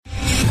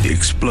The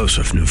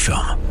explosive new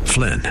film,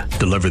 Flynn,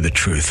 deliver the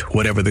truth,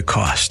 whatever the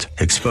cost.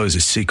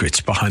 Exposes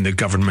secrets behind the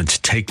government's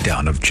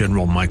takedown of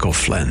General Michael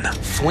Flynn.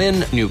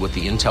 Flynn knew what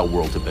the intel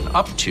world had been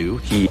up to.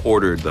 He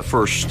ordered the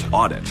first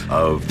audit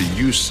of the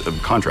use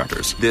of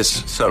contractors.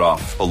 This set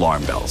off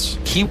alarm bells.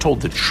 He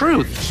told the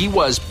truth. He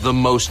was the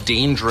most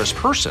dangerous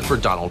person for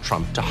Donald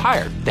Trump to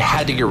hire. They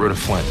had to get rid of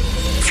Flynn.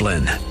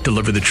 Flynn,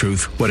 deliver the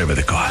truth, whatever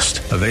the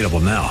cost. Available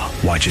now.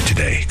 Watch it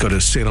today. Go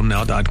to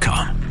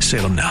salemnow.com.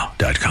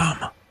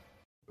 salemnow.com.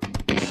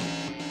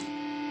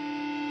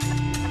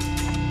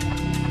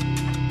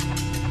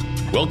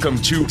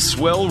 Welcome to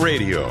Swell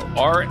Radio,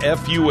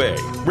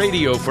 RFUA,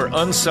 radio for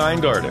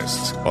unsigned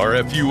artists.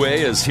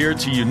 RFUA is here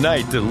to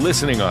unite the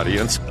listening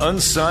audience,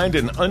 unsigned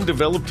and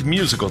undeveloped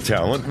musical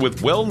talent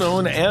with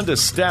well-known and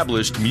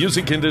established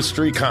music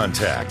industry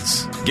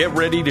contacts. Get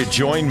ready to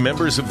join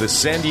members of the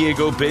San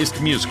Diego-based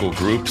musical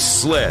group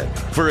SLED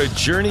for a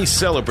journey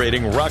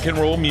celebrating rock and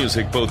roll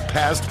music both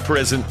past,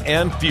 present,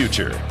 and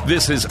future.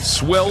 This is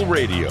Swell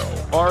Radio,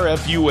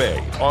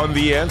 RFUA, on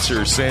The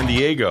Answer San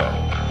Diego.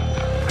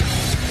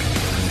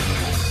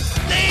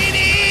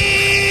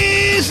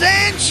 Ladies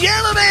and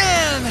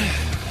gentlemen,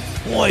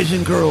 boys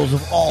and girls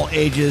of all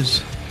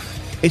ages,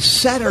 it's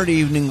Saturday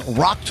evening,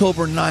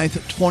 October 9th,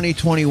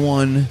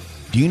 2021.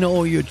 Do you know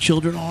where your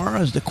children are?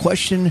 Is the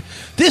question.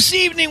 This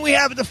evening we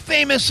have the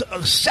famous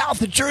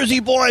South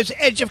Jersey boys,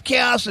 Edge of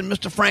Chaos, and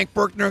Mr. Frank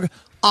Berkner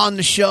on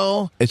the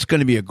show. It's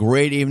going to be a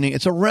great evening.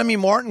 It's a Remy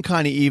Martin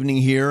kind of evening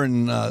here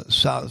in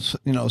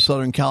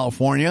Southern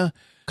California.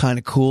 Kind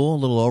of cool, a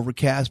little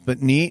overcast, but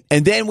neat.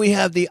 And then we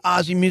have the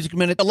Aussie Music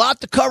Minute. A lot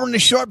to cover in a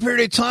short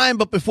period of time,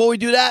 but before we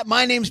do that,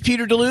 my name's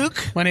Peter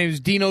DeLuke. My name is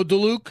Dino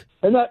DeLuke.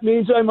 And that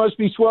means I must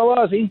be Swell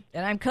Aussie.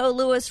 And I'm Co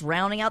Lewis,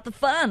 rounding out the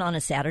fun on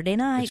a Saturday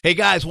night. Hey,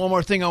 guys, one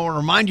more thing I want to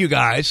remind you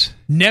guys.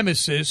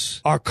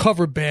 Nemesis, our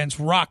cover band's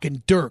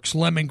Rockin' Dirks,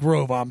 Lemon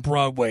Grove on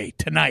Broadway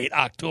tonight,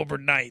 October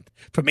 9th,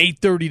 from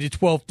 8:30 to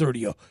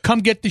 12:30.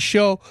 Come get the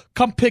show.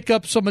 Come pick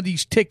up some of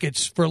these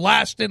tickets for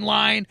Last in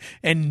Line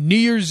and New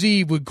Year's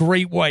Eve with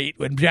Great White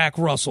and Jack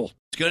Russell.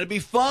 It's going to be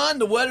fun.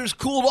 The weather's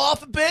cooled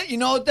off a bit. You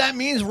know what that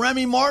means.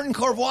 Remy Martin,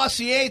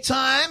 Courvoisier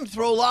time.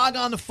 Throw a log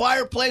on the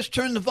fireplace,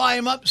 turn the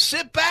volume up,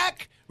 sit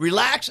back,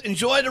 relax,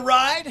 enjoy the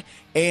ride.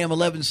 AM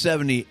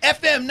 1170,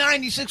 FM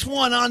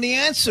 96.1 on The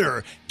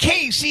Answer,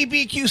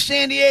 KCBQ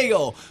San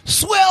Diego,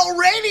 Swell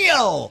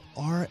Radio,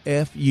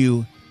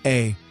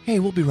 RFUA. Hey,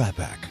 we'll be right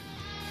back.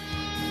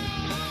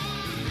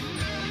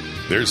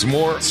 There's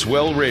more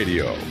Swell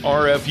Radio,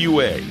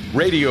 RFUA,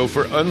 radio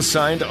for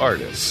unsigned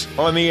artists,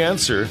 on The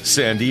Answer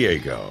San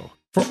Diego.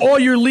 For all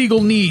your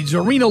legal needs,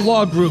 Arena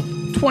Law Group,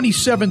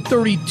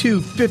 2732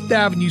 Fifth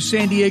Avenue,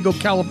 San Diego,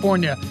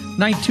 California,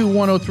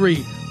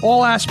 92103.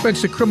 All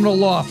aspects of criminal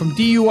law, from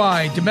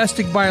DUI,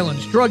 domestic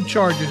violence, drug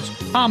charges,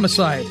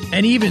 homicide,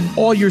 and even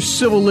all your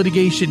civil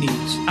litigation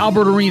needs.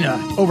 Albert Arena,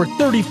 over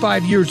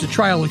 35 years of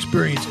trial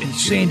experience in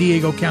San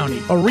Diego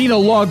County. Arena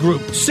Law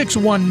Group,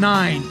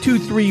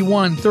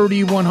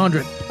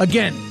 619-231-3100.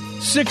 Again,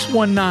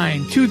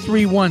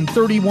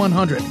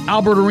 619-231-3100.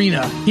 Albert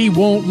Arena, he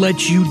won't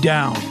let you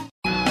down.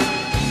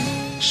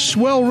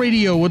 Swell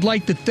Radio would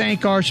like to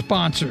thank our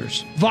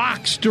sponsors: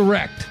 Vox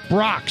Direct,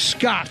 Brock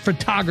Scott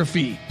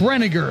Photography,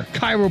 Brenniger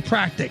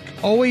Chiropractic,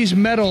 Always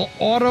Metal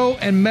Auto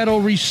and Metal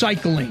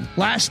Recycling,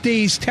 Last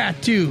Days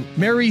Tattoo,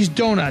 Mary's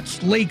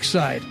Donuts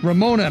Lakeside,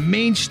 Ramona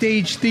Main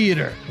Stage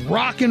Theater,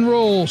 Rock and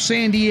Roll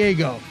San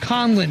Diego,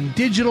 Conlin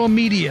Digital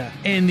Media,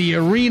 and the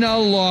Arena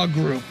Law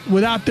Group.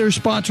 Without their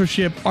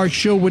sponsorship, our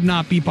show would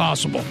not be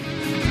possible.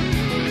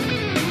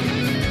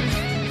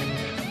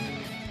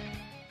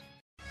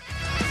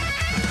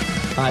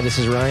 Hi, this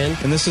is Ryan.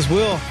 And this is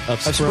Will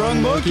of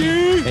Sprung Monkey.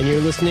 And you're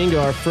listening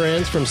to our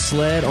friends from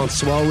SLED on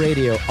Swell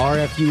Radio,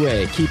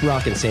 RFUA. Keep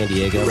rocking, San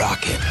Diego.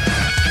 Rockin'.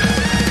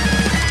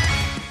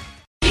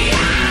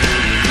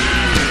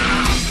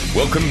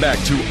 Welcome back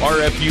to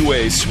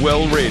RFUA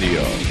Swell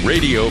Radio,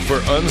 radio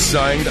for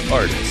unsigned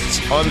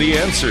artists, on The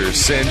Answer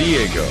San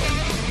Diego.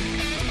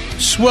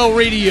 Swell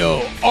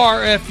Radio,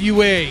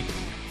 RFUA.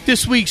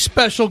 This week's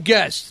special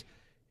guest,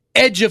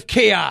 Edge of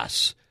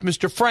Chaos,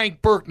 Mr.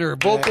 Frank Berkner,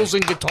 vocals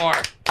and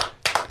guitar.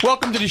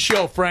 Welcome to the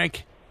show,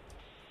 Frank.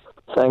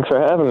 Thanks for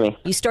having me.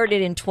 You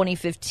started in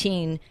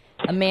 2015.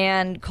 A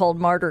Man Called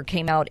Martyr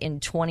came out in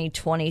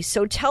 2020.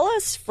 So tell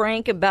us,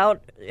 Frank,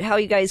 about how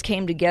you guys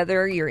came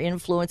together, your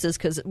influences,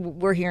 because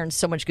we're hearing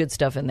so much good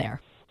stuff in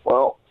there.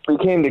 Well, we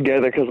came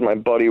together because my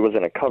buddy was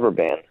in a cover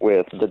band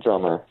with the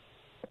drummer.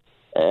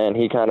 And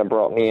he kind of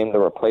brought me in to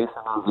replace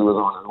him as he was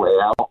on his way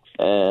out.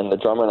 And the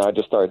drummer and I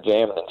just started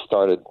jamming and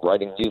started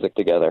writing music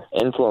together.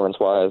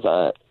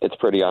 Influence-wise, it's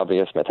pretty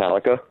obvious.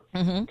 Metallica,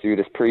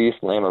 Judas Priest,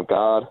 Lamb of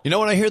God. You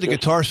know, when I hear the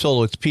guitar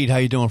solo, it's Pete. How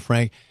you doing,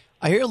 Frank?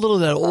 I hear a little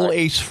of that old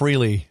Ace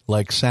Frehley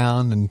like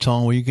sound and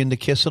tone. Were you getting to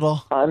Kiss at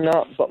all? I'm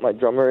not, but my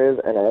drummer is,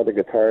 and our other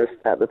guitarist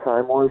at the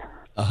time was.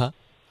 Uh-huh.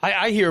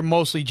 I hear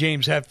mostly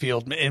James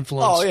Hetfield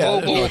influence. Oh,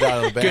 yeah. Vocal, the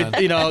band.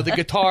 good, the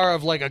guitar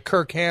of like a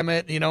Kirk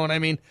Hammett, you know what I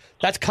mean?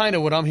 That's kind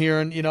of what I'm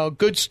hearing,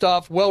 good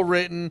stuff,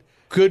 well-written,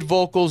 good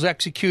vocals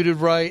executed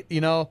right,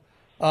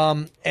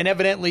 And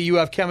evidently you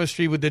have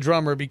chemistry with the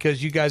drummer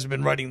because you guys have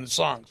been writing the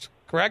songs,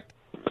 correct?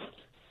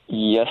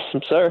 Yes,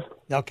 sir.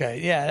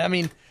 Okay, yeah. I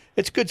mean,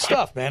 it's good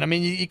stuff, man. I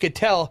mean, you could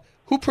tell.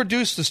 Who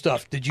produced the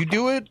stuff? Did you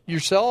do it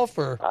yourself,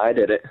 or? I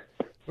did it.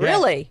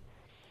 Really?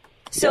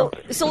 So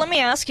let me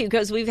ask you,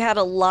 because we've had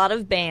a lot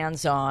of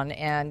bands on,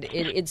 and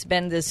it's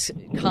been this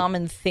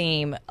common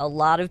theme, a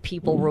lot of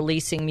people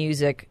releasing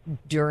music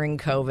during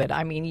COVID.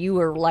 I mean, you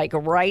were like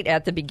right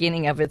at the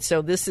beginning of it,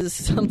 so this is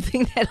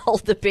something that all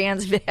the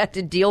bands have had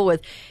to deal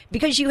with.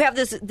 Because you have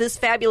this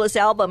fabulous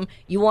album,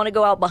 you want to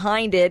go out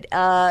behind it,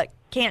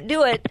 can't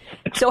do it.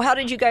 So how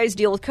did you guys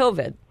deal with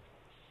COVID?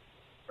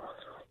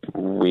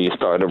 We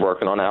started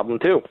working on album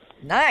 2.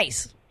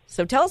 Nice.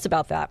 So tell us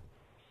about that.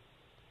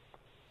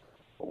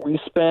 We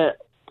spent,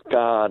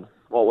 what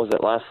was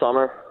it, last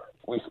summer?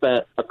 We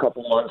spent a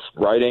couple months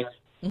writing,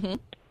 and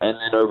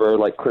then over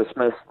like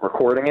Christmas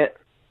recording it,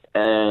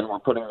 and we're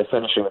putting the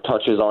finishing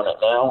touches on it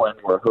now, and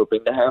we're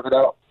hoping to have it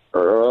out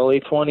early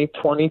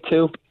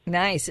 2022.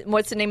 Nice.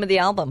 What's the name of the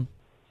album?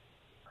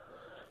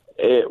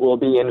 It will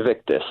be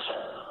Invictus.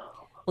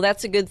 Well,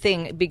 that's a good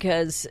thing,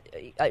 because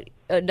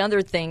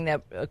another thing,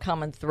 that a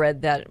common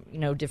thread that,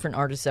 different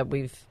artists that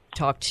we've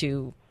talked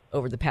to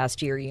over the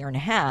past year and a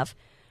half,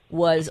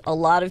 was a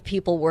lot of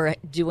people were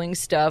doing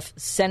stuff,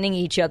 sending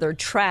each other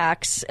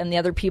tracks, and the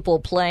other people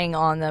playing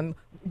on them.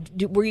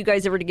 Were you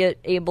guys ever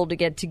able to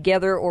get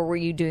together, or were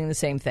you doing the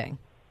same thing?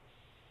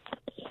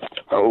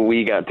 Oh,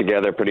 we got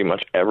together pretty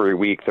much every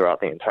week throughout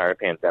the entire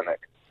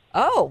pandemic.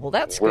 Oh, well,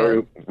 that's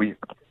good. We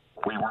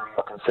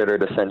were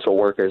considered essential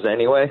workers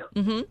anyway.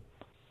 Mm-hmm.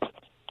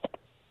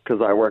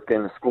 Because I work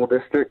in the school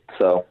district,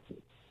 so.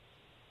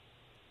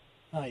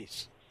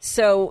 Nice.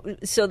 So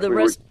the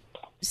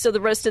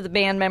rest of the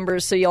band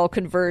members, so y'all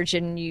converge,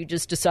 and you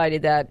just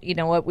decided that, you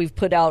know what, we've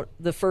put out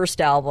the first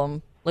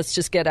album, let's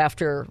just get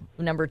after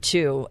number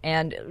 2.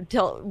 And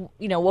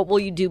what will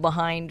you do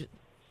behind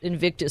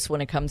Invictus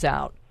when it comes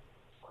out?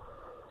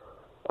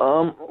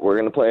 We're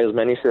going to play as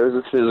many shows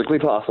as physically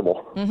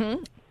possible.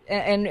 Mm-hmm.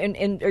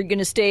 And are you going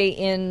to stay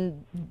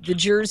in the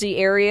Jersey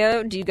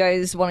area? Do you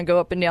guys want to go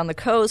up and down the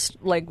coast?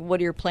 Like, what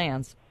are your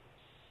plans?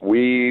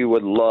 We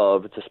would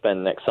love to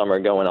spend next summer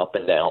going up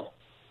and down.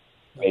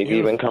 Maybe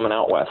even coming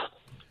out west.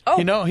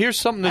 Oh, here's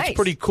something that's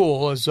pretty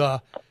cool.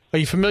 Are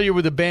you familiar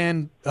with the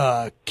band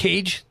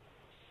Cage?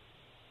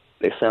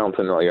 They sound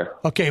familiar.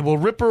 Okay, well,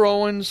 Ripper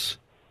Owens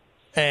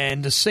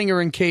and the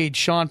singer in Cage,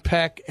 Sean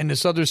Peck, and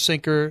this other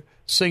singer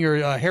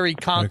Harry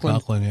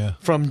Conklin,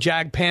 from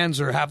Jag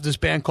Panzer, have this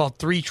band called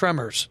Three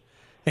Tremors.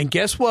 And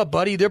guess what,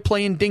 buddy? They're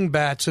playing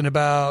Dingbats in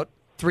about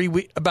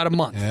a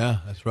month. Yeah,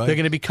 that's right. They're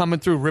going to be coming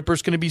through.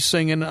 Ripper's going to be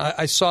singing.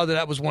 I saw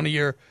that was one of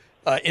your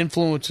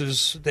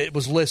influences that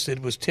was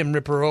listed, was Tim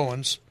Ripper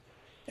Owens.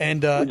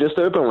 And we just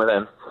opened with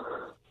him.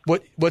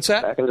 What's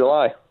that? Back in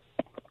July.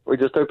 We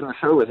just opened the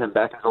show with him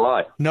back in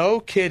July. No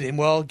kidding.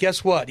 Well,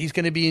 guess what? He's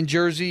going to be in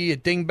Jersey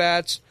at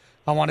Dingbats.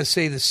 I want to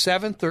say the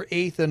 7th or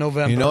 8th of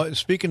November.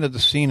 Speaking of the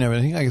scene and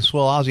everything, I guess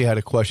Swell Ozzy had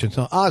a question.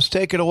 So, Oz,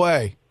 take it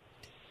away.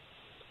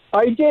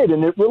 I did,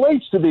 and it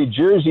relates to the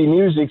Jersey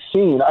music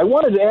scene. I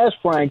wanted to ask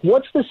Frank,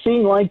 what's the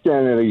scene like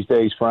down there these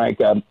days, Frank?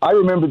 I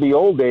remember the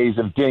old days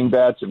of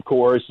Dingbats, of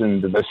course,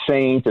 and the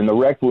Saint and the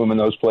Rec Room and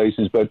those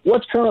places, but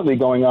what's currently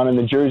going on in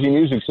the Jersey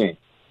music scene?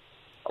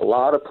 A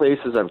lot of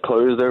places have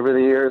closed over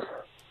the years,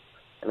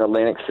 in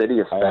Atlantic City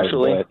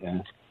especially.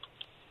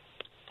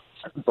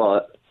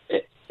 But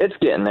it's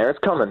getting there. It's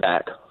coming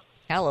back.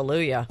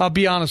 Hallelujah. I'll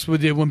be honest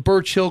with you. When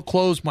Birch Hill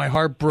closed, my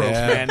heart broke,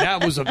 man.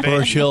 That was a big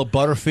Birch Hill,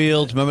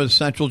 Butterfields. Remember the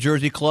Central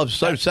Jersey clubs?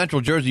 Central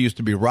Jersey used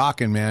to be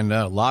rocking, man.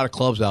 A lot of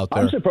clubs out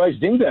there. I'm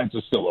surprised Dingbats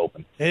is still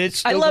open. It's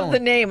still I love going. the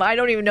name. I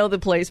don't even know the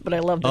place, but I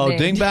love the name.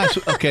 Dingbats.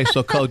 Okay,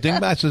 so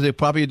Dingbats is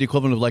probably the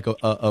equivalent of like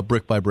a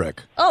brick by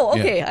brick. Oh,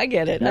 okay. Yeah. I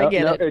get it. I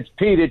get it. It's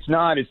Pete. It's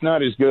not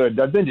as good.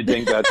 I've been to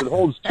Dingbats. It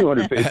holds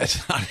 200 people.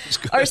 It's not as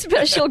good. Our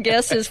special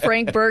guest is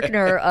Frank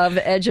Berkner of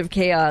Edge of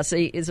Chaos.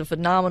 He is a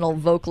phenomenal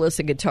vocalist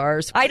and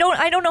guitarist. I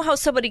don't know how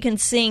somebody can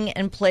sing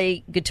and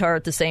play guitar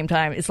at the same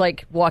time. It's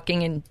like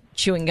walking and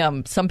chewing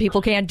gum. Some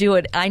people can't do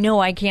it. I know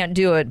I can't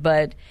do it,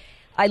 but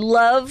I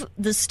love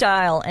the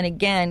style. And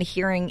again,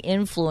 hearing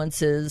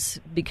influences,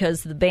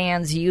 because the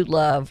bands you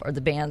love are the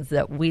bands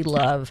that we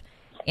love,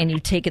 and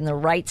you've taken the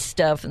right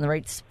stuff and the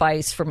right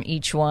spice from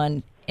each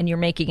one, and you're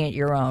making it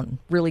your own.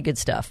 Really good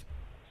stuff.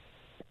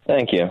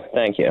 Thank you.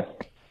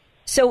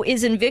 So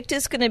is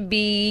Invictus going to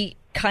be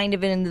kind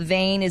of in the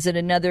vein? Is it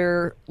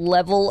another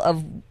level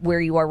of where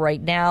you are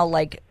right now?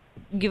 Like,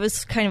 give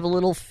us kind of a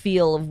little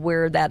feel of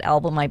where that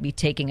album might be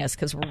taking us,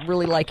 because we're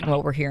really liking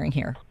what we're hearing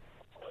here.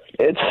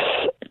 It's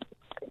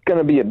going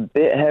to be a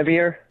bit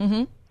heavier,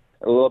 a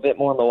little bit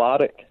more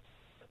melodic.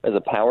 There's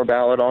a power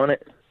ballad on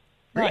it.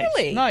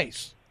 Really?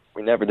 Nice.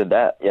 We never did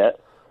that yet.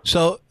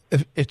 So,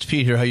 it's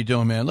Pete here. How you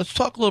doing, man? Let's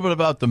talk a little bit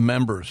about the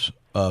members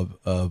of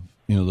the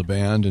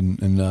band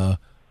and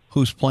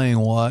who's playing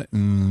what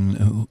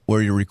and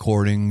where you're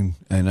recording.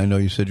 And I know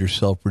you said you're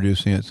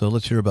self-producing it, so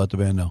let's hear about the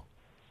band now.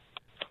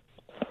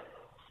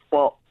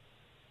 Well,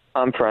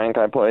 I'm Frank.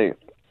 I play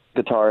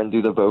guitar and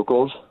do the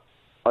vocals.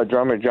 our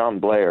drummer, John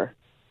Blair,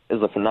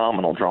 is a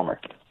phenomenal drummer.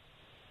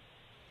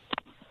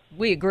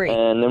 We agree.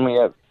 And then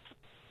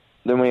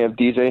we have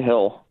DJ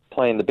Hill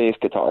playing the bass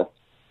guitar,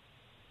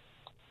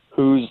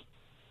 who's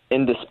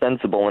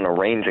indispensable in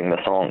arranging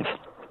the songs.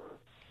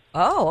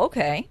 Oh,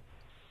 okay.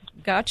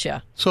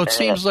 Gotcha. So it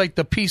seems like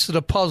the piece of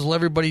the puzzle,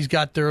 everybody's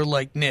got their,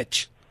 like,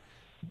 niche.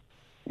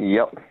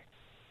 Yep.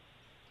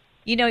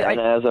 You know,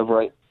 as of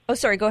right... Oh,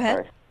 sorry, go ahead.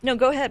 Sorry. No,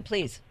 go ahead,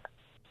 please.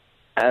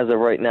 As of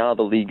right now,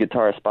 the lead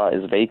guitar spot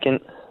is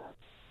vacant.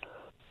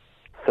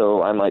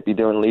 So I might be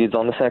doing leads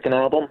on the second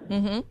album.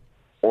 Mm-hmm.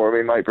 Or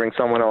we might bring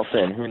someone else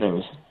in. Who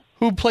knows?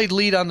 Who played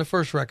lead on the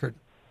first record?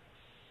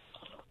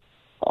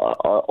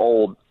 Our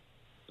old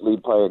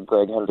lead player,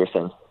 Greg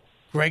Henderson.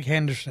 Greg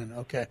Henderson,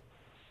 okay.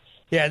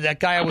 Yeah, that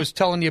guy I was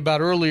telling you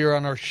about earlier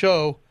on our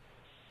show,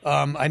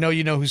 I know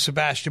you know who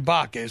Sebastian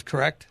Bach is,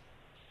 correct?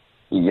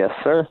 Yes,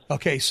 sir.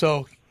 Okay,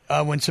 so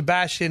when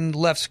Sebastian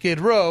left Skid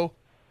Row,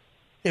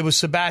 it was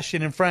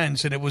Sebastian and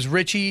friends, and it was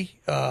Richie,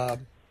 what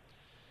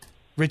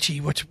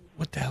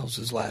the hell's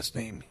his last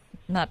name?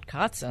 Not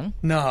Kotzen.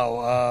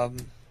 No,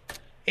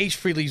 Ace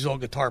Frehley's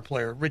old guitar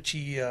player,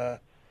 Richie, why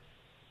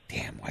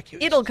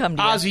can't It'll come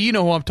to you. Ozzy, you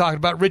know who I'm talking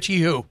about. Richie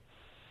who?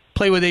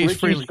 Play with Ace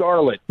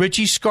Frehley.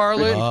 Richie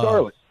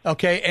Scarlett.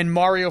 Okay, and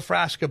Mario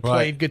Frasca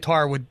played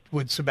guitar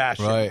with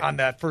Sebastian on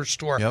that first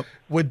tour. Yep.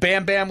 With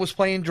Bam Bam was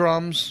playing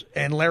drums,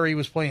 and Larry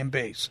was playing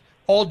bass.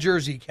 All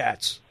Jersey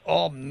cats.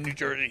 All New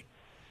Jersey.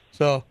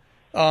 So,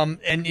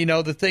 and you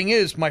know, the thing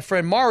is, my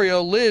friend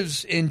Mario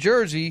lives in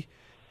Jersey.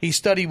 He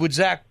studied with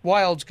Zach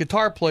Wilde's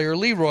guitar player,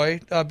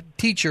 Leroy,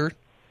 teacher.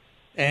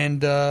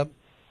 And,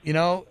 you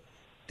know,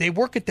 they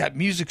work at that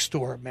music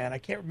store, man. I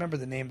can't remember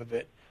the name of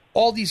it.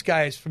 All these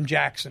guys from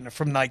Jackson are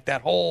from like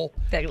that whole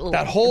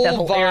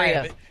vibe.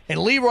 Area. And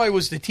Leroy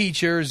was the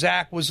teacher.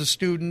 Zach was a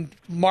student.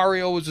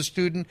 Mario was a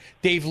student.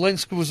 Dave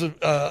Linsk was a...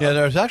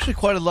 there's actually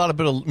quite a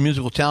bit of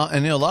musical talent,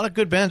 and a lot of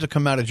good bands that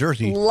come out of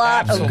Jersey. A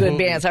lot of good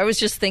bands. I was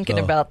just thinking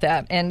about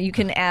that. And you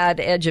can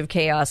add Edge of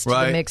Chaos to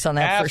the mix on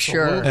that for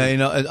sure. You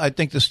know, I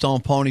think the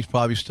Stone Pony's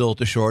probably still at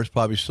the shore. It's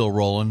probably still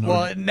rolling.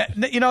 Well,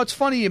 you know, it's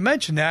funny you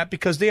mention that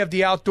because they have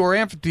the outdoor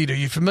amphitheater.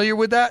 You familiar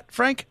with that,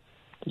 Frank?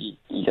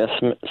 Yes,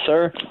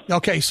 sir.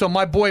 Okay, so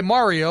my boy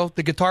Mario,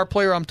 the guitar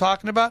player I'm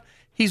talking about,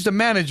 he's the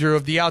manager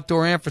of the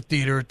outdoor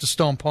amphitheater at the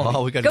Stone Pony.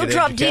 Oh, we got to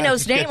drop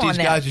Dino's name on that. Get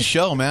these guys a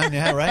show, man.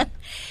 Yeah, right?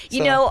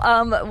 You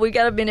know, we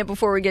got a minute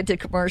before we get to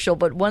commercial,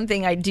 but one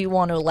thing I do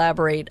want to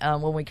elaborate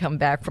when we come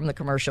back from the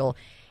commercial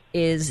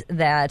is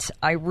that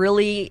I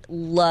really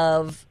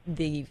love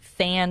the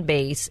fan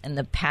base and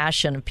the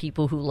passion of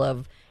people who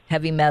love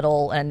heavy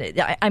metal.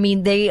 And, I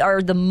mean, they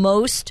are the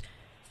most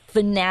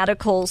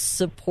fanatical,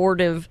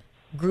 supportive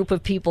group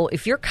of people.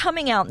 If you're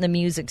coming out in the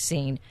music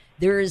scene,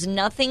 there is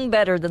nothing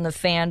better than the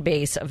fan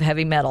base of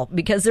heavy metal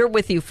because they're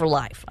with you for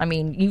life. I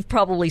mean, you've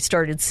probably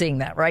started seeing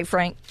that, right,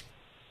 Frank?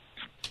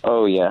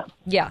 Oh, yeah.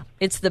 Yeah,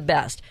 it's the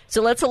best.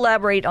 So let's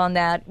elaborate on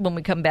that when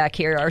we come back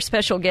here. Our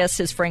special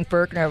guest is Frank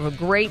Berkner of a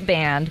great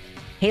band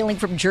hailing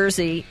from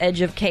Jersey,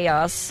 Edge of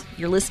Chaos.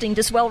 You're listening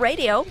to Swell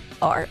Radio,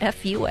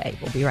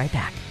 RFUA. We'll be right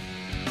back.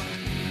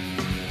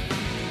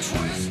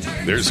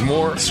 There's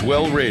more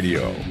Swell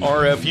Radio,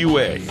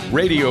 RFUA,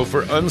 radio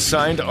for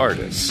unsigned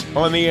artists,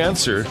 on The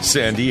Answer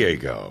San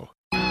Diego.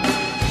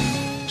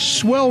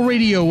 Swell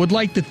Radio would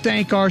like to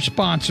thank our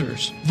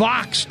sponsors: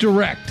 Vox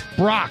Direct,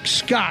 Brock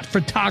Scott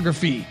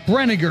Photography,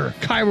 Brenniger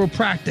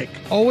Chiropractic,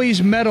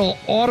 Always Metal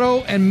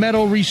Auto and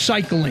Metal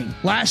Recycling,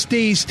 Last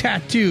Days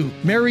Tattoo,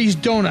 Mary's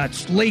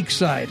Donuts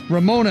Lakeside,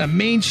 Ramona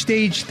Main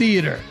Stage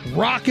Theater,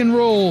 Rock and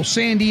Roll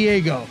San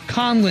Diego,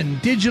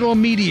 Conlin Digital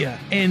Media,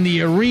 and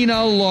the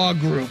Arena Law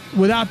Group.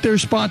 Without their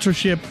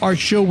sponsorship, our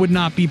show would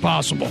not be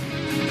possible.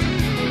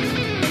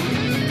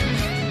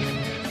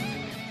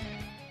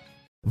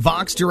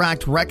 Vox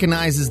Direct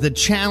recognizes the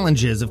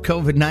challenges of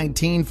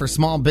COVID-19 for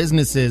small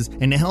businesses,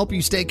 and to help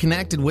you stay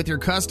connected with your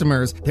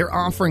customers, they're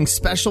offering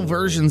special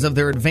versions of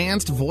their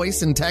advanced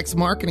voice and text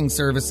marketing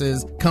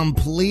services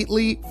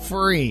completely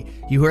free.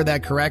 You heard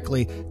that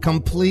correctly,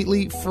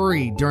 completely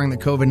free during the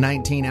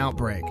COVID-19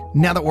 outbreak.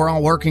 Now that we're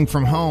all working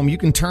from home, you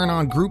can turn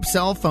on group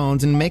cell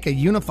phones and make a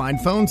unified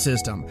phone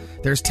system.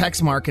 There's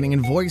text marketing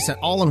and voice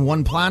all in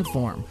one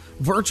platform,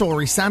 virtual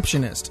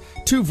receptionist,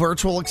 2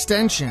 virtual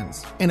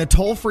extensions, and a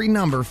toll-free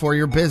number for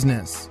your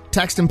business.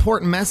 Text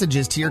important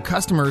messages to your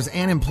customers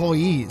and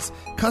employees.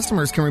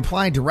 Customers can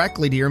reply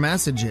directly to your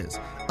messages.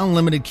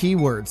 Unlimited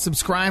keywords,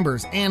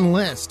 subscribers, and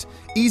list.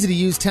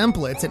 Easy-to-use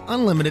templates and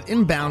unlimited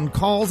inbound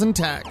calls and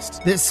texts.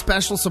 This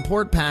special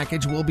support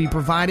package will be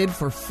provided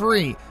for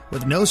free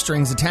with no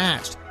strings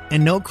attached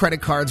and no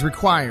credit cards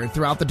required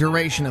throughout the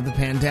duration of the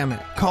pandemic.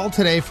 Call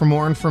today for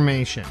more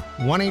information.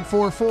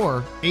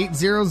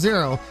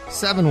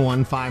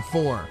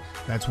 1-844-800-7154.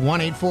 That's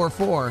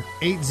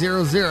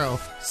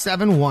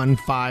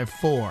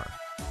 1-844-800-7154.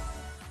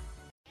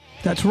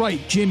 That's right,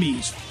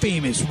 Jimmy's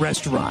famous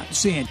restaurant,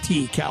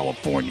 Santee,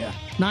 California.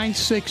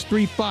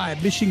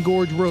 9635 Mission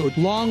Gorge Road.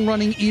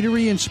 Long-running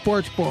eatery and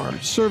sports bar,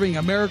 serving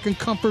American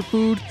comfort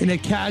food in a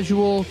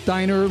casual,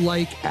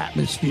 diner-like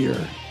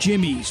atmosphere.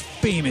 Jimmy's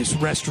famous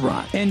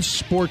restaurant and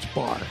sports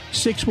bar.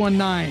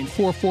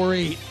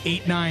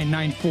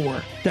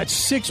 619-448-8994.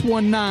 That's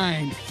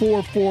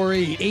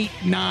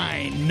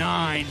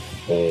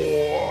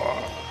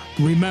 619-448-8994.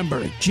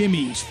 Remember,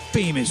 Jimmy's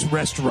famous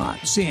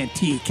restaurant,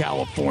 Santee,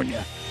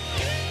 California.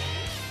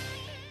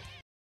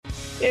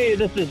 Hey,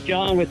 this is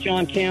John with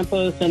John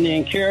Campos and the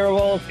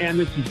Incurables. And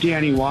this is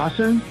Danny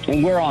Wasson.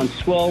 And we're on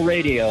Swell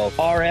Radio,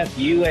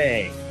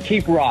 RFUA.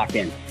 Keep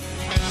rocking.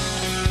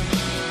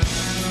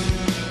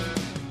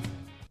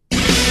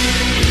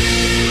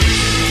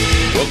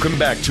 Welcome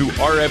back to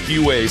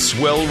RFUA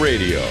Swell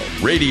Radio,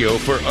 radio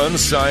for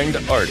unsigned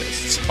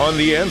artists on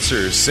The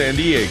Answer San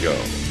Diego.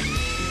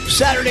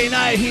 Saturday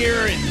night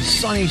here in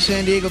sunny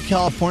San Diego,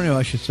 California.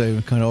 I should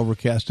say, kind of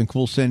overcast and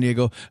cool San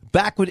Diego.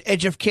 Back with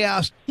Edge of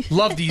Chaos.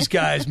 Love these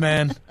guys,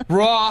 man.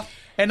 Raw.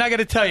 And I got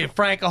to tell you,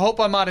 Frank, I hope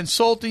I'm not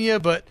insulting you,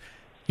 but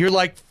you're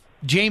like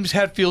James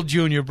Hetfield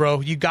Jr.,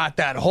 bro. You got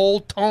that whole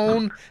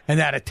tone and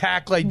that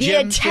attack like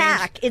Jim. The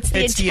attack. It's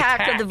the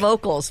attack of the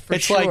vocals, for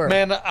sure. It's like,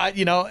 man,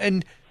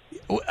 and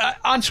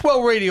on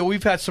Swell Radio,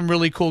 we've had some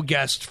really cool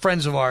guests,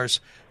 friends of ours.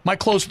 My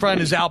close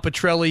friend is Al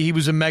Petrelli. He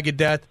was in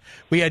Megadeth.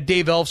 We had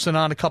Dave Elfson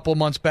on a couple of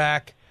months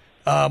back.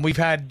 We've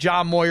had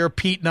John Moyer.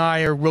 Pete and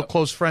I are real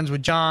close friends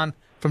with John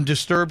from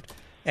Disturbed.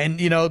 And,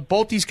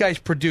 both these guys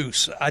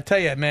produce. I tell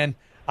you, man,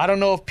 I don't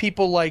know if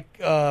people like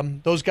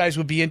those guys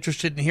would be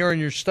interested in hearing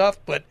your stuff,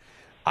 but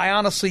I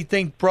honestly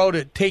think, bro,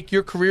 to take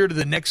your career to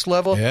the next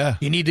level,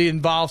 you need to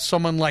involve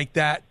someone like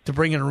that to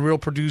bring in a real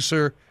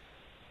producer.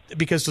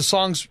 Because the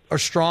songs are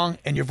strong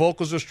and your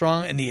vocals are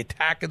strong and the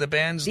attack of the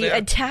band's there. The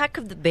attack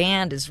of the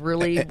band is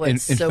really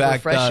what's in so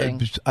fact,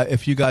 refreshing.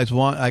 If you guys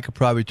want, I could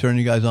probably turn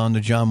you guys on to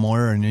John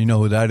Moyer, and you know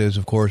who that is,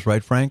 of course,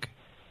 right, Frank?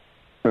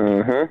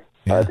 Mm-hmm.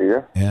 Yeah. I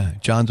do. Yeah,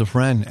 John's a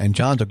friend, and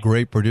John's a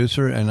great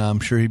producer, and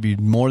I'm sure he'd be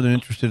more than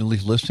interested in at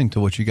least listening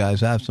to what you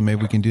guys have, so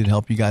maybe we can do to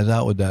help you guys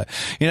out with that.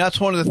 That's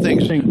one of the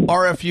things,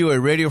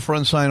 RFUA, Radio for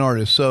Unsigned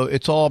Artists, so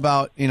it's all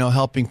about,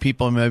 helping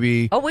people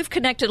maybe. Oh, we've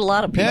connected a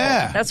lot of people.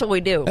 Yeah. That's what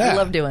we do. Yeah. We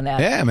love doing that.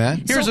 Yeah,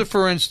 man. Here's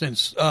for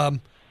instance,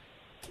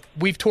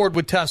 we've toured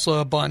with Tesla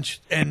a bunch,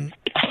 and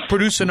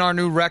producing our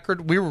new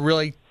record, we were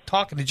really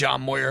talking to John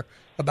Moyer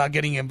about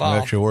getting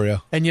involved. Actually, were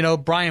you?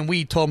 And Brian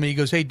Weed told me, he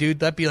goes, "Hey, dude,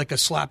 that'd be like a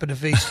slap in the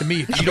face to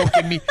me if you don't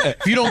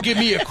give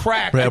me a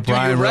crack." Yeah,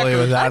 Brian really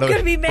was I'm going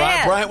to be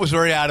mad. Brian was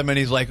very adamant.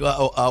 He's like,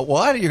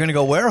 "What? You're going to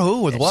go where?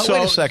 Who? With what?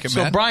 Wait a second,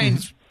 man." So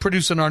Brian's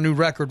producing our new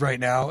record right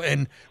now,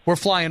 and we're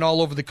flying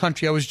all over the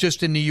country. I was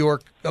just in New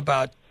York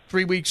about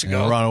 3 weeks ago.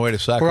 Yeah, we're on our way to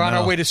Sacramento. We're on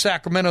our way to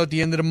Sacramento at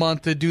the end of the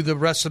month to do the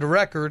rest of the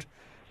record.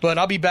 But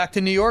I'll be back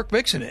to New York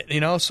mixing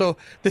it, So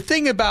the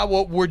thing about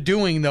what we're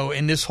doing, though,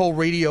 in this whole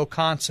radio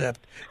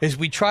concept is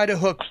we try to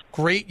hook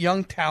great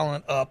young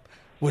talent up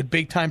with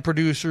big-time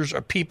producers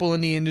or people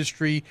in the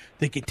industry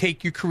that can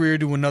take your career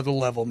to another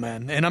level,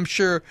 man. And I'm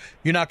sure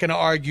you're not going to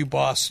argue,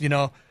 boss.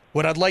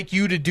 What I'd like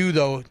you to do,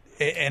 though,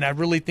 and I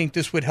really think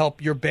this would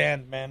help your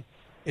band, man,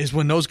 is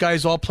when those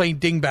guys all play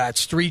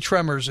Dingbats, 3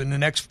 Tremors in the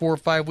next 4 or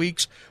 5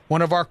 weeks,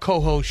 one of our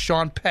co-hosts,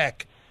 Sean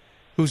Peck,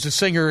 who's the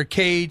singer of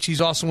Cage. He's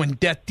also in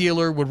Death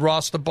Dealer with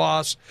Ross the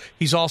Boss.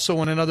 He's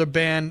also in another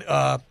band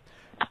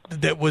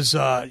that was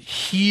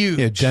huge.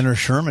 Yeah, Denner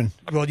Sherman.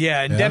 Well,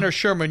 yeah, and Denner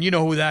Sherman, you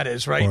know who that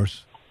is, right? Of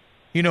course.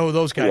 You know who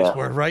those guys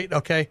were, right?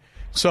 Okay.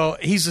 So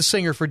he's the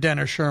singer for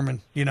Denner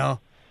Sherman,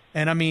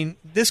 And, I mean,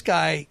 this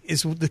guy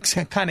is the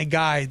kind of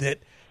guy that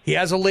he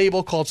has a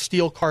label called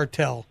Steel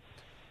Cartel.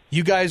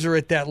 You guys are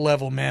at that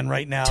level, man,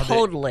 right now.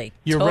 Totally.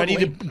 You're ready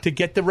to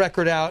get the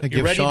record out.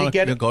 You're ready to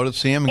get it. Go to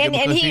see him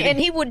and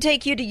he would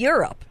take you to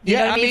Europe. You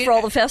know what I mean, for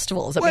all the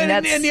festivals.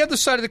 And the other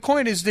side of the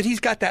coin is that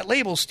he's got that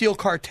label, Steel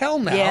Cartel,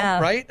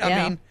 now, right?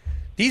 I mean,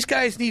 these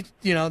guys need,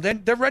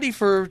 they're ready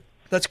for,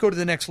 let's go to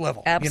the next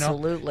level.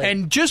 Absolutely.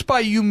 And just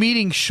by you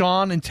meeting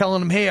Sean and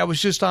telling him, hey, I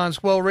was just on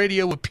Swell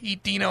Radio with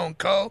Pete, Dino, and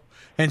Co.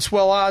 and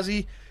Swell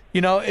Ozzy,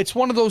 it's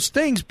one of those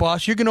things,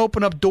 boss. You're going to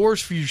open up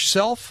doors for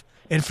yourself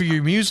and for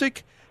your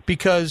music.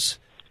 Because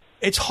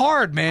it's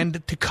hard, man,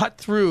 to cut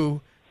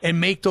through and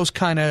make those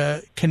kind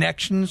of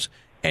connections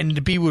and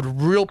to be with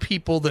real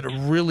people that are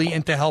really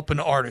into helping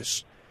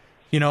artists.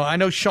 I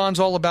know Sean's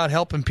all about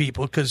helping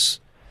people because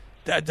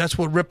that's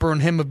what Ripper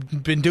and him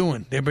have been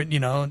doing. They've been,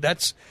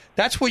 that's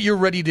what you're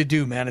ready to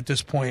do, man, at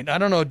this point. I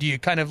don't know. Do you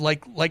kind of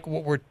like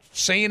what we're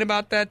saying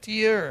about that to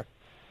you? Or?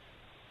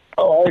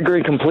 Oh, I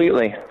agree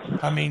completely.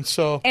 I mean,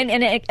 so...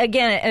 And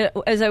again,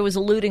 as I was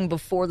alluding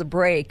before the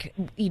break,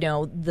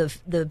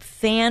 the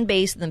fan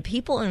base and the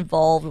people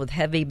involved with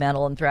heavy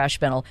metal and thrash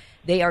metal,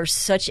 they are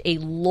such a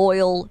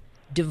loyal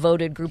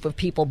devoted group of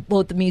people,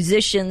 both the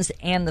musicians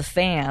and the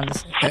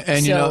fans.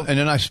 And you know, and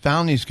then I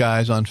found these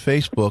guys on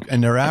Facebook,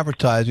 and they're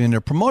advertising and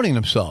they're promoting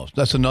themselves.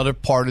 That's another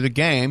part of the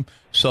game.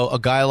 So a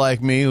guy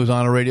like me who's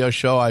on a radio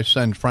show, I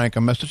send Frank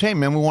a message, hey,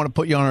 man, we want to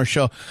put you on our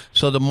show.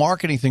 So the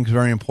marketing thing is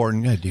very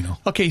important. Yeah, Dino.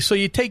 Okay, so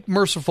you take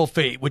Merciful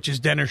Fate, which is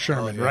Dennis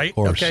Sherman, right? Of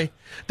course. Okay,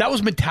 that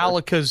was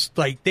Metallica's,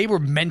 like, they were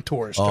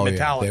mentors to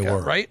Metallica, they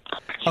were. right?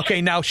 Okay,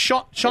 now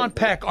Sean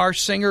Peck, our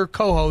singer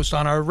co-host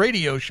on our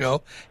radio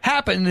show,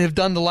 happened to have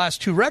done the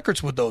last 2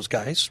 records with those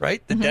guys,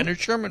 right? The Dennis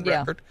Sherman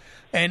record.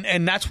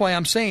 And that's why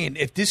I'm saying,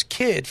 if this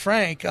kid,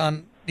 Frank,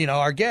 on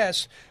our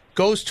guest,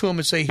 goes to him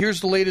and say,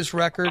 here's the latest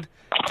record,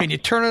 can you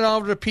turn it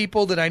over to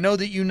people that I know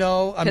that you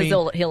know? I mean,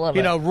 he'll love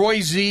it.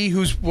 Roy Z,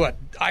 who's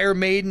Iron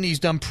Maiden, he's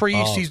done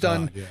Priest, he's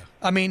done. Yeah.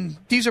 I mean,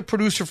 these are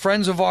producer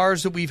friends of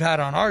ours that we've had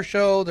on our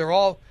show. They're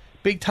all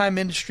big time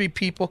industry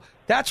people.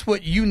 That's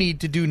what you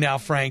need to do now,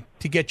 Frank,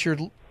 to get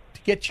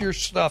your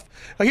stuff.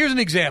 Now, here's an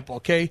example,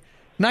 okay?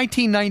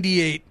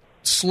 1998,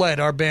 Sled,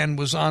 our band,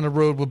 was on the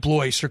road with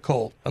Blue Oyster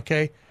Cult,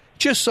 okay?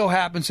 Just so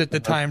happens at the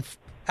time,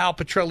 Al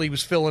Petrelli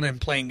was filling in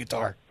playing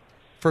guitar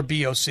for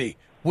BOC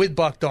with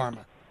Buck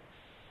Dharma.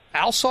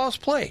 Al saw us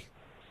play,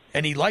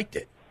 and he liked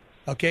it.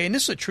 Okay, and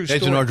this is a true story.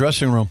 It's in our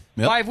dressing room.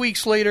 Yep. 5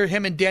 weeks later,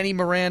 him and Danny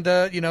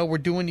Miranda, we're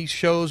doing these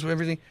shows and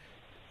everything.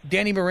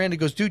 Danny Miranda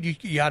goes, dude,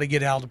 you got to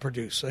get Al to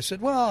produce. I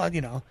said, well,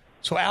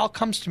 So Al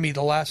comes to me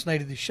the last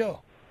night of the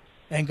show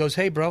and goes,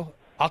 hey, bro,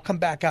 I'll come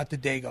back out to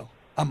Dago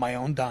on my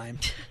own dime.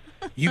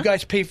 You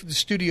guys pay for the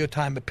studio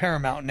time at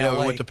Paramount in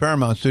L.A. With the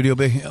Paramount studio.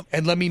 Yep.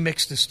 And let me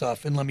mix this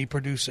stuff and let me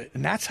produce it.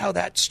 And that's how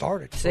that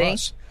started for See?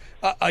 us.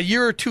 A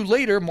year or two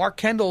later, Mark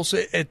Kendall's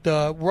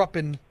we're up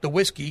in the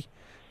Whiskey,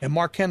 and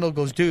Mark Kendall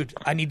goes, dude,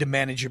 I need to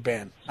manage your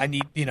band. I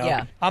need,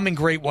 I'm in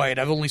Great White.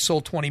 I've only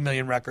sold 20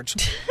 million records.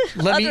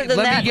 Let me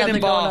get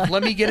involved.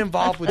 Let me get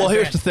involved with Well, the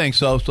here's band. the thing.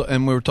 So,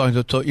 and we were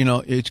talking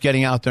to, it's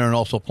getting out there and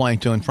also playing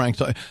too. And Frank,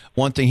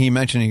 one thing he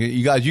mentioned,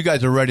 you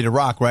guys are ready to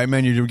rock, right,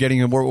 man?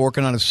 We're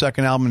working on a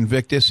second album,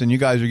 Invictus, and you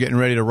guys are getting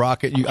ready to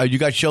rock it. You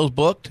got shows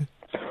booked?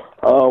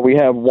 We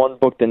have one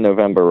booked in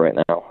November right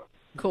now.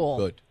 Cool.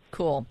 Good.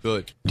 Cool.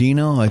 Good.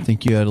 Dino, I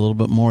think you had a little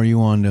bit more you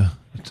wanted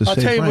to say. I'll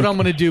tell you Frank. what I'm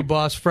going to do,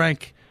 boss.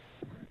 Frank,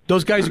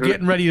 those guys are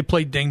getting ready to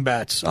play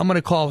Dingbats. I'm going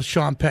to call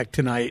Sean Peck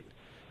tonight,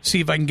 see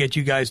if I can get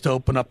you guys to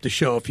open up the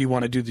show if you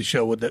want to do the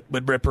show with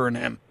Ripper and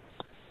him.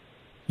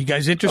 You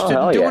guys interested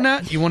in doing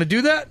that? You want to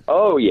do that?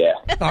 Oh, yeah.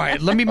 All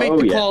right, let me make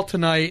the call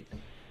tonight.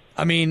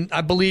 I mean,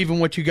 I believe in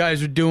what you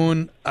guys are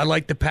doing. I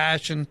like the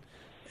passion.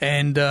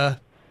 And,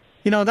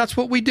 that's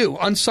what we do.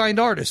 Unsigned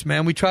artists,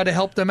 man. We try to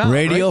help them out.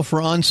 Radio right?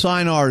 for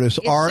Unsigned Artists,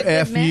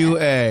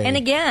 RFUA. And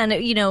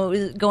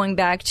again, going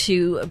back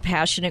to a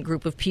passionate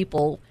group of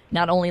people,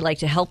 not only like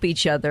to help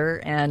each other,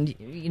 and,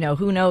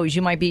 who knows,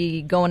 you might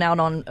be going out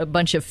on a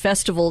bunch of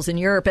festivals in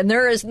Europe, and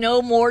there is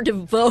no more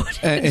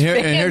devoted And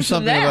here's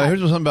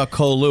something about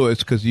Cole Lewis,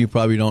 because you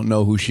probably don't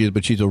know who she is,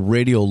 but she's a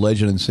radio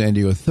legend in San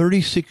Diego.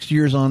 36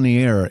 years on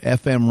the air,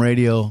 FM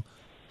radio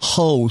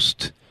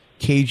host,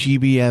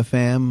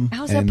 KGB-FM.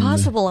 How's that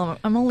possible?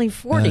 I'm only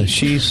 40.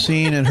 She's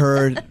seen and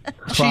heard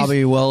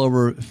probably well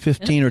over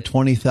 15 or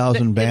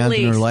 20,000 bands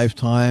in her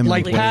lifetime.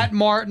 Like Pat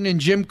Martin and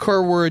Jim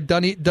Kerr were at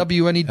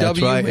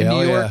WNEW in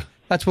New York.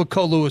 That's what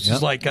Cole Lewis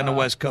is like on the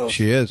West Coast.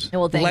 She is.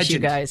 Well, thanks, Legend. you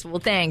guys. Well,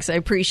 thanks. I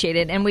appreciate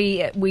it. And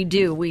we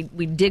do.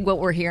 We dig what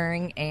we're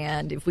hearing.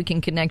 And if we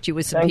can connect you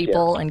with some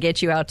people and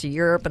get you out to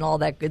Europe and all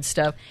that good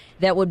stuff,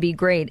 that would be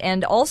great.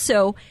 And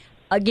also,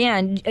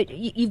 again,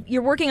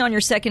 you're working on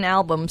your second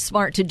album,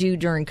 Smart to Do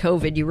During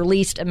COVID. You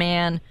released A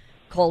Man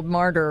Called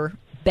Martyr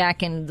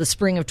back in the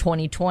spring of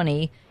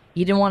 2020.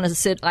 You didn't want to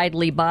sit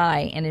idly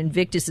by, and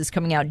Invictus is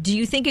coming out. Do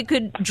you think it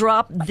could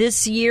drop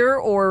this year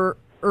or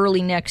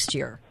early next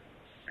year?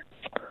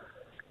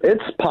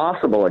 It's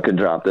possible it could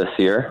drop this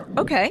year.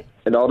 Okay.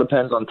 It all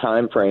depends on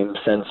time frame,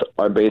 since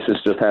our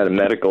bassist just had a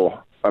medical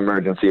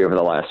emergency over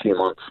the last few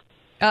months.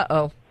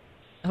 Uh-oh.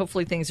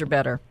 Hopefully things are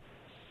better.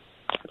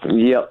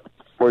 Yep.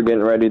 We're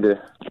getting ready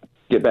to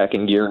get back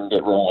in gear and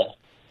get rolling.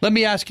 Let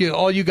me ask you,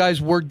 all you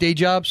guys work day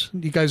jobs?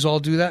 You guys all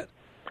do that?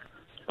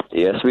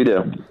 Yes, we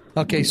do.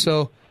 Okay,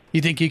 so you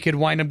think you could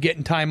wind up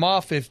getting time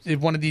off if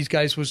one of these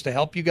guys was to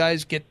help you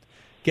guys get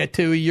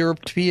to a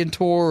European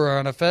tour or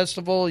on a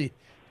festival? You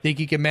think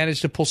you can manage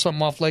to pull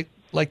something off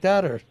like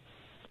that? Or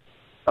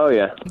Oh,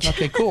 yeah.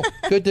 Okay, cool.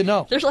 Good to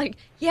know. They're like,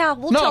 yeah,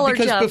 we'll tell No, her,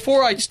 because Jeff.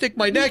 before I stick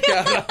my neck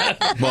out,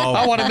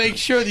 I want to make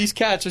sure these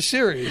cats are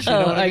serious. You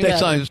know what I mean?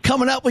 Next time,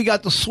 coming up, we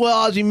got the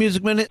Swell Aussie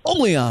Music Minute,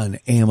 only on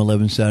AM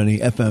 1170,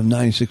 FM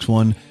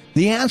 96.1.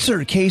 The Answer,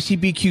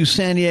 KCBQ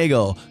San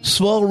Diego,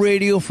 Swell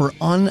Radio for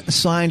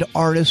Unsigned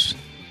Artists.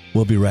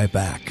 We'll be right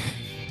back.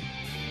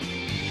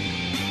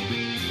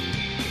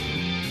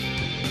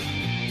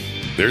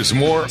 There's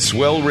more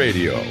Swell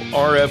Radio,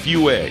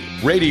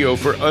 RFUA, radio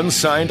for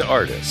unsigned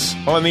artists,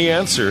 on The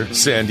Answer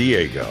San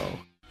Diego.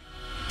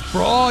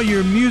 For all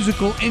your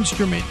musical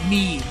instrument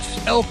needs,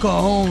 El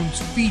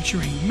Cajon's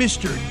featuring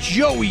Mr.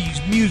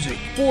 Joey's Music,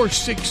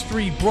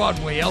 463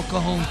 Broadway, El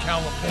Cajon,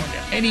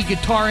 California. Any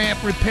guitar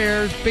amp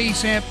repairs,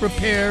 bass amp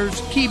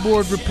repairs,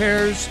 keyboard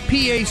repairs,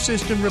 PA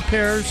system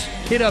repairs,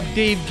 hit up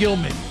Dave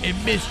Gilman at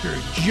Mr.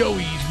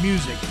 Joey's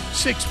Music,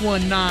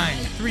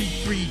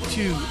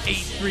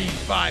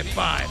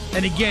 619-332-8355.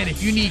 And again,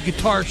 if you need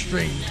guitar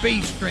strings,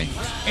 bass strings,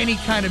 any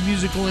kind of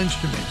musical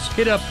instruments,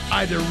 hit up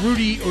either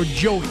Rudy or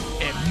Joey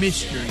at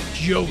Mr.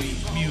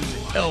 Joey's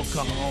Music, El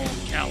Cajon,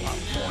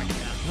 California.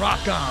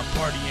 Rock on,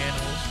 party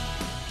animals.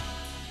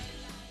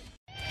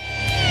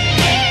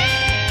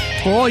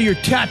 For all your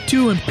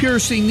tattoo and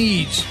piercing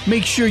needs,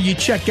 make sure you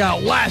check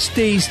out Last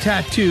Days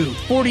Tattoo,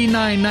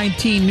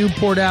 4919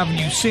 Newport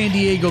Avenue, San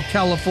Diego,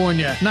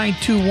 California,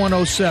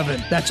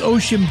 92107. That's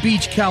Ocean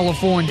Beach,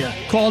 California.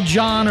 Call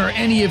John or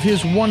any of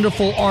his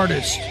wonderful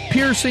artists.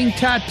 Piercing,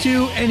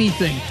 tattoo,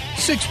 anything.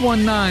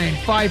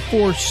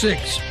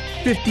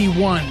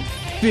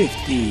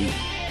 619-546-5150.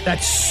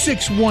 That's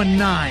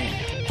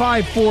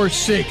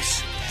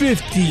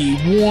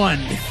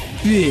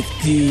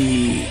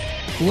 619-546-5150.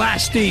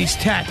 Last Days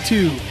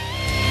Tattoo.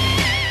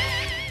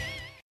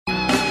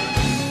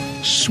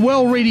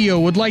 Swell Radio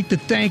would like to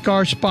thank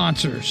our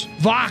sponsors: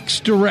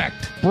 Vox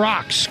Direct,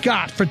 Brock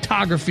Scott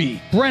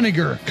Photography,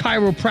 Brenniger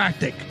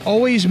Chiropractic,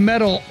 Always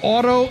Metal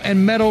Auto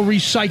and Metal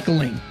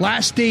Recycling,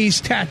 Last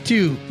Days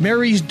Tattoo,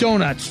 Mary's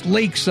Donuts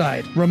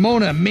Lakeside,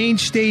 Ramona Main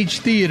Stage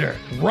Theater,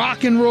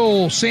 Rock and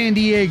Roll San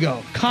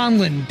Diego,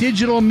 Conlin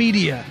Digital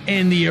Media,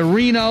 and the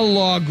Arena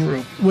Law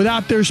Group.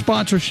 Without their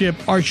sponsorship,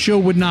 our show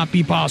would not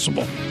be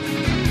possible.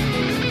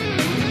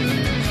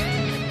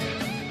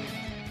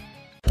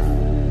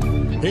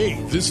 Hey,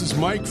 this is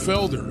Mike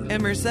Felder.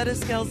 And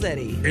Mercedes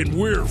Scalzetti. And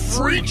we're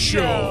Freak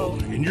Show.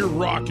 And you're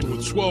rocking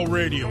with Swell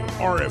Radio,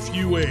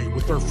 RFUA,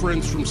 with our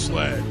friends from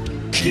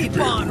SLED. Keep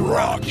on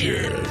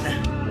rocking.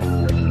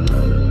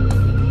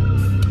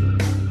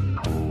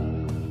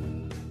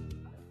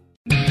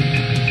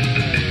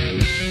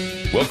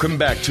 Welcome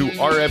back to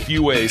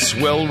RFUA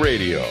Swell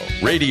Radio,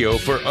 radio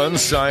for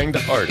unsigned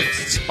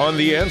artists on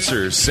The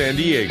Answer San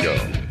Diego.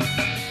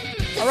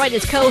 All right,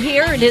 it's Co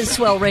here. It is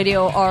Swell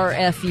Radio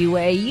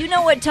RFUA. You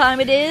know what time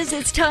it is.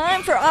 It's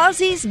time for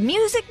Ozzy's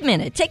Music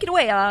Minute. Take it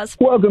away, Oz.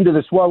 Welcome to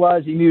the Swell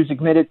Ozzy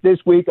Music Minute. This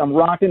week, I'm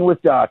rocking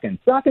with Dokken.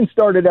 Dokken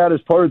started out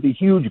as part of the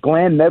huge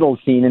glam metal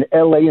scene in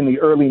L.A. in the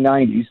early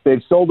 90s.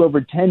 They've sold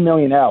over 10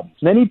 million albums.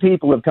 Many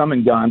people have come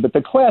and gone, but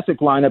the classic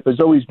lineup has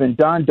always been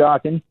Don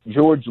Dokken,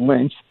 George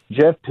Lynch,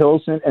 Jeff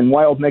Pilson, and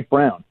Wild Mick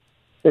Brown.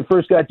 They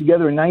first got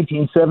together in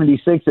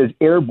 1976 as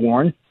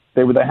Airborne.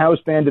 They were the house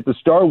band at the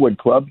Starwood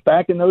Club.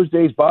 Back in those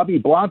days, Bobby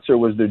Blotzer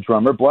was their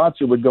drummer.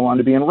 Blotzer would go on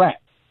to be in Rat.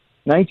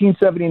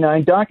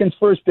 1979, Dokken's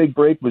first big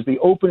break was the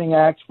opening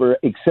act for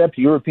Accept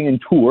European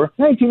Tour.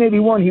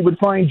 1981, he would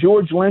find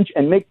George Lynch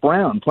and Mick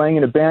Brown playing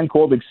in a band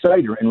called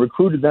Exciter and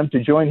recruited them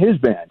to join his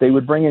band. They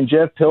would bring in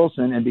Jeff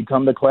Pilson and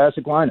become the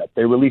classic lineup.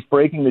 They released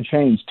Breaking the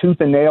Chains,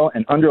 Tooth and Nail,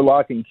 and Under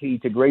Lock and Key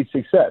to great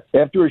success.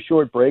 After a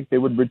short break, they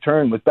would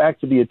return with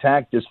Back to the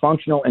Attack,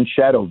 Dysfunctional, and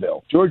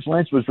Shadowville. George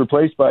Lynch was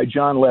replaced by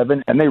John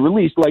Levin, and they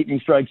released Lightning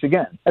Strikes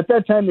Again. At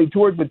that time, they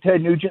toured with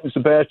Ted Nugent and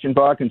Sebastian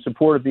Bach in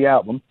support of the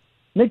album.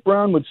 Mick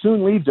Brown would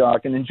soon leave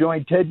Dokken and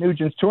join Ted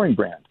Nugent's touring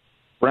brand.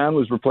 Brown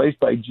was replaced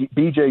by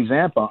B.J.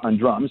 Zampa on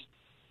drums.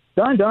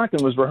 Don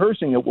Dokken was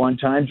rehearsing at one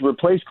time to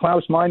replace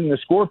Klaus Meine and the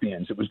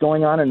Scorpions. It was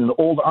going on in an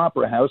old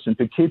opera house in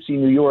Poughkeepsie,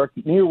 New York,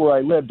 near where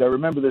I lived. I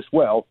remember this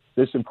well.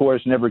 This, of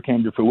course, never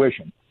came to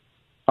fruition.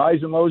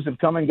 Highs and lows have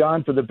come and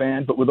gone for the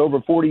band, but with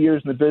over 40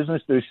 years in the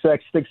business, their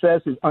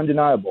success is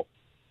undeniable.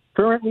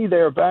 Currently, they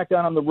are back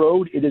out on the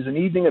road. It is an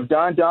evening of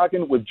Don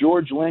Dokken with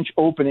George Lynch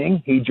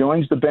opening. He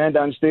joins the band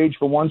on stage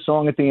for one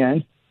song at the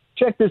end.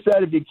 Check this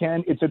out if you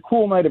can. It's a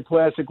cool night of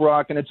classic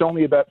rock, and it's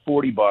only about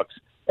 $40.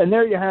 And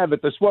there you have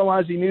it, the Swell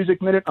Ozzy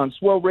Music Minute on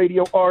Swell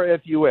Radio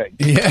RFUA.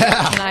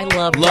 Yeah. And I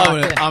love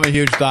Loving it. I'm a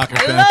huge Dokken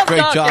fan.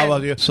 Great job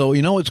of you. So,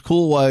 you know what's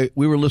cool? Why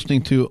we were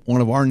listening to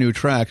one of our new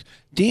tracks,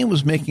 Dean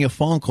was making a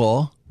phone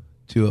call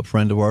to a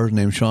friend of ours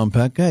named Sean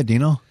Peck. Go ahead,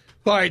 Dino.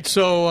 All right,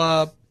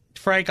 so,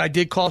 Frank, I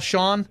did call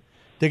Sean.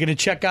 They're going to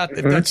check out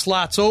if that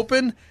slot's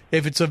open.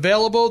 If it's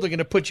available, they're going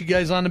to put you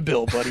guys on the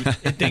bill, buddy,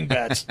 at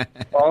Dingbats.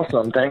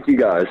 Awesome. Thank you,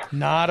 guys.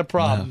 Not a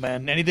problem,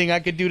 man. Anything I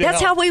could do to That's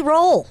help. how we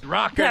roll.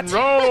 Rock and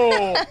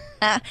roll.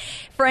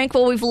 Frank,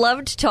 well, we've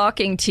loved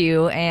talking to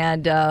you,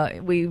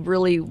 and we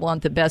really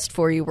want the best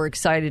for you. We're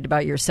excited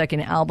about your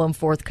second album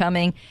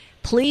forthcoming.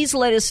 Please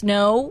let us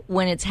know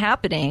when it's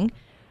happening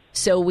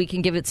so we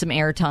can give it some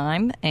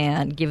airtime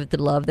and give it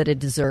the love that it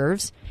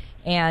deserves.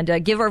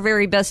 And give our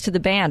very best to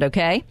the band,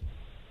 okay?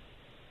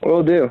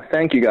 Will do.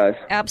 Thank you, guys.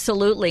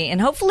 Absolutely. And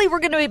hopefully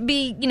we're going to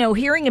be,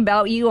 hearing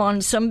about you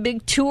on some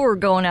big tour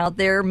going out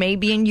there,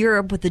 maybe in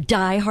Europe with the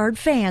diehard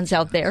fans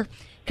out there.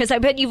 Because I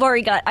bet you've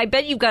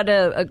got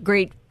a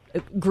great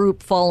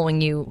group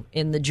following you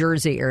in the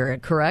Jersey area,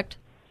 correct?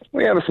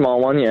 We have a small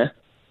one, yeah.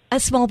 A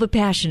small but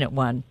passionate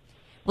one.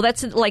 Well,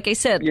 that's like I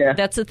said,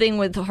 that's the thing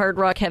with hard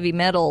rock heavy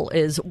metal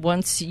is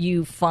once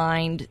you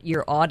find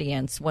your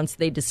audience, once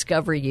they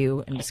discover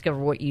you and discover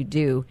what you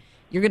do,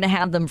 you're going to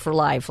have them for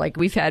life. Like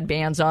we've had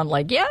bands on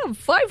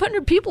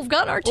 500 people have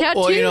gotten our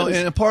tattoos. Well,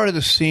 and a part of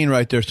the scene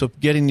right there. So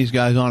getting these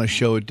guys on a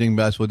show at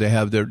Dingbats where they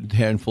have their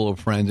handful of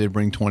friends, they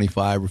bring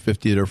 25 or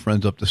 50 of their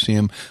friends up to see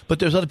them. But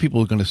there's other people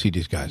who are going to see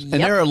these guys. And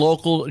they're a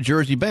local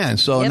Jersey band.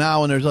 So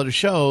now when there's other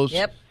shows,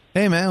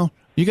 hey, man,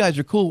 you guys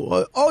are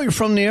cool. Oh, you're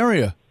from the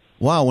area.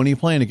 Wow, when are you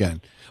playing again?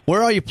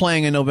 Where are you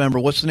playing in November?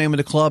 What's the name of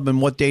the club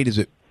and what date is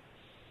it?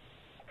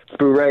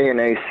 Bouret in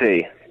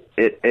AC.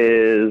 It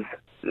is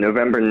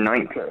November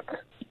 19th.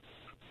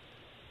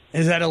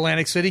 Is that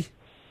Atlantic City?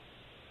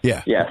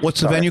 Yeah. Yes.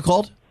 What's the venue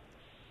called?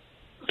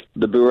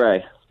 The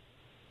Bouret.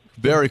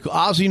 Very cool.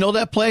 Oz, you know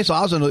that place?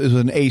 Oz is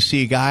an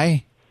AC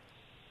guy.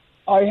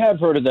 I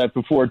have heard of that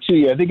before, too.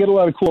 Yeah, they get a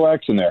lot of cool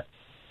acts in there.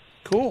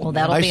 Cool. Well,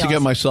 that'll I be used to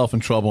get myself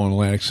in trouble in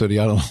Atlantic City.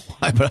 I don't know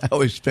why, but I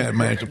always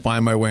managed to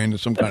find my way into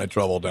some kind of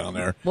trouble down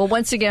there. Well,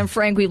 once again,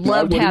 Frank, we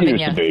loved having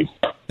you.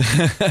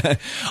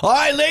 All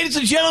right, ladies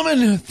and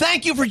gentlemen,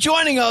 thank you for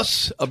joining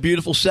us. A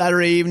beautiful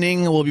Saturday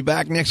evening. We'll be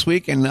back next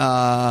week, and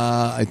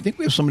I think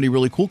we have somebody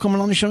really cool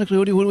coming on the show next week.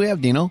 Who do we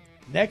have, Dino?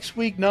 Next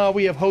week,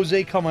 we have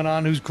Jose coming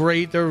on, who's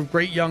great. They're a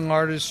great young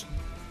artist,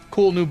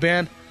 cool new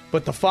band.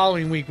 But the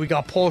following week, we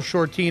got Paul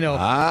Shortino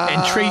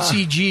and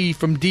Tracy G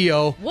from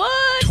Dio.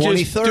 What?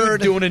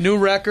 23rd. Doing a new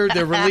record.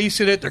 They're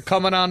releasing it. They're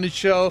coming on the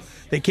show.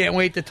 They can't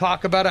wait to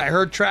talk about it. I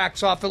heard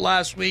tracks off it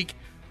last week.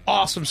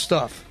 Awesome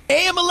stuff.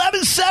 AM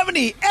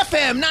 1170,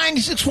 FM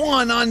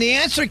 96.1 on The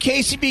Answer,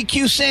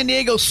 KCBQ San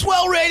Diego,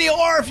 Swell Radio,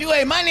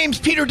 RFUA. My name's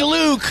Peter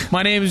DeLuke.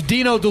 My name is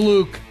Dino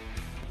DeLuke.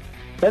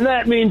 And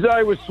that means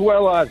I was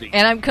Swell Ozzy.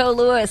 And I'm Co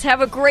Lewis.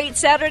 Have a great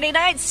Saturday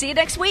night. See you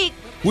next week.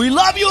 We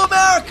love you,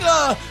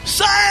 America.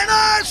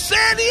 Sayonara,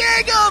 San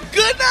Diego.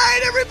 Good night,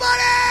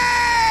 everybody.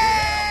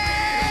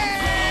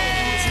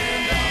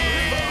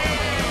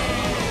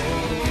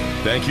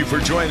 Thank you for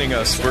joining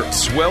us for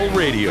Swell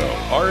Radio,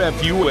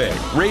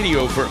 RFUA,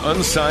 radio for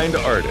unsigned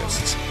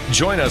artists.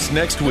 Join us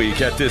next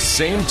week at this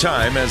same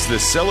time as the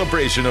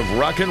celebration of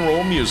rock and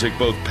roll music,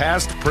 both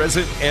past,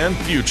 present, and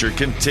future,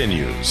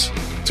 continues.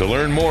 To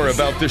learn more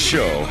about the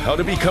show, how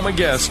to become a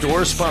guest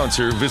or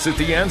sponsor, visit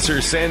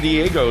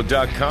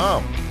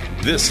theanswersandiego.com.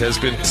 This has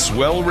been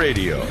Swell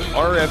Radio,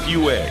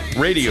 RFUA,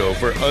 radio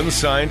for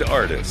unsigned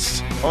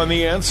artists on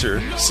The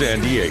Answer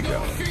San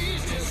Diego.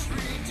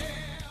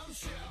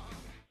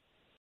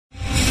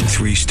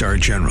 3-star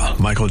General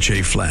Michael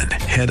J. Flynn,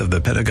 head of the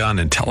Pentagon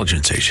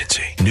Intelligence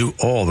Agency, knew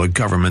all the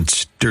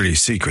government's dirty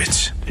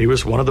secrets. He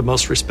was one of the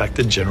most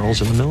respected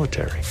generals in the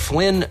military.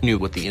 Flynn knew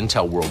what the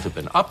intel world had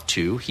been up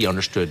to. He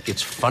understood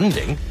its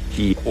funding.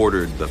 He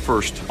ordered the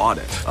first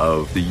audit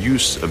of the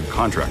use of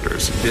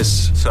contractors.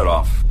 This set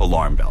off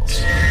alarm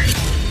bells.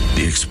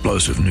 The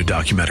explosive new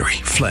documentary,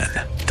 Flynn,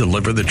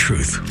 Deliver the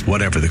Truth,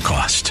 Whatever the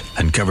Cost,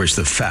 uncovers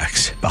the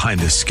facts behind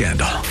this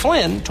scandal.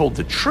 Flynn told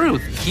the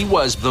truth. He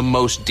was the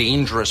most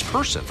dangerous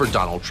person for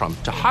Donald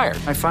Trump to hire.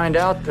 I find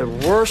out the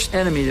worst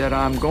enemy that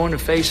I'm going to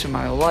face in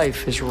my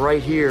life is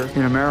right here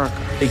in America.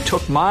 They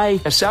took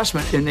my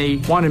assessment and they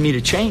wanted me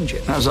to change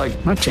it. And I was like,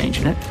 I'm not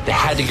changing it. They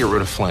had to get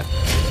rid of Flynn.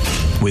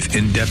 With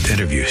in-depth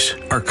interviews,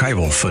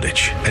 archival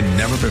footage, and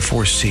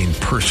never-before-seen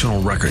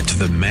personal records of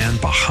the man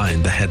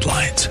behind the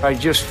headlines. I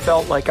just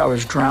felt like I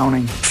was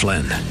drowning.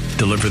 Flynn,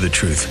 Deliver the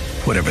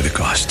Truth, Whatever the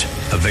Cost.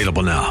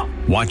 Available now.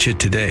 Watch it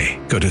today.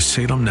 Go to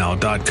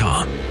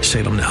salemnow.com.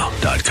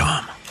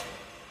 salemnow.com.